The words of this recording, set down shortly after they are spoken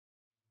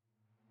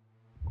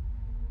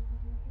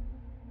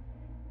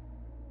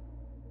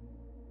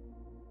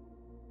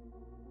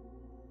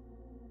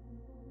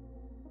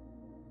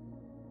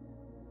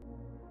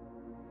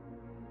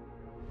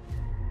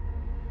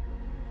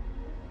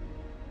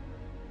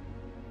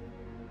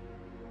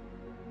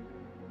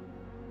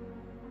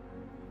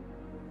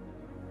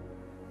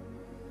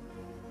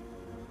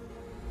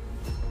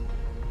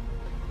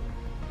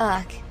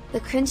Ugh, the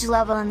cringe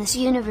level in this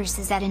universe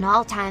is at an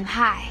all-time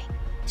high.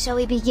 Shall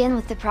we begin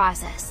with the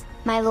process,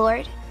 my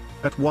lord?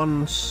 At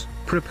once,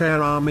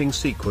 prepare arming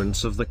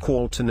sequence of the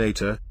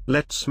Qualtinator.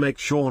 Let's make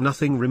sure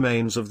nothing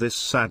remains of this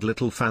sad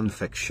little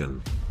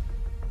fanfiction.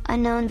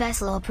 Unknown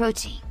vessel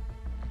approaching.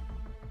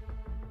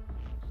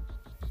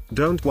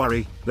 Don't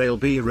worry, they'll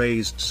be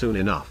raised soon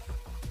enough.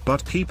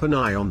 But keep an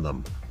eye on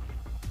them.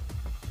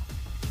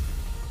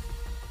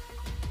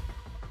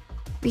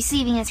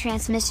 Receiving a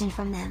transmission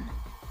from them.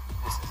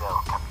 This is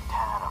El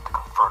Capitan of the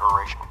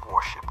Confederation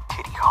warship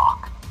Kitty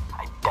Hawk.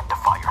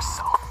 Identify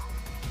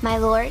yourself. My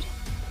lord?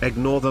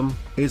 Ignore them.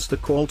 Is the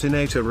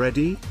Qualtinator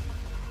ready?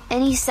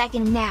 Any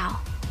second now.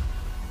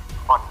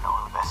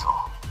 Unknown vessel.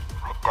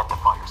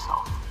 Identify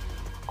yourself.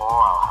 Or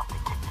I'll have to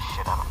kick the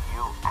shit out of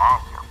you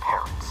and your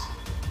parents.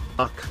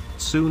 Uck,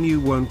 soon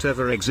you won't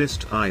ever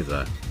exist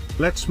either.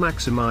 Let's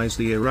maximize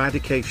the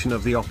eradication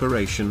of the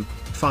operation.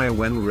 Fire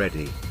when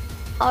ready.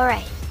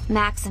 Alright,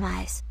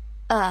 maximize.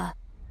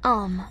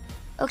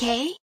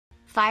 Okay?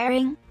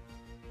 Firing?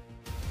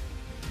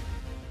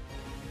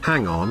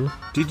 Hang on,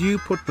 did you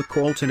put the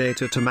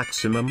Qualtinator to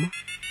maximum?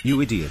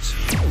 You idiot.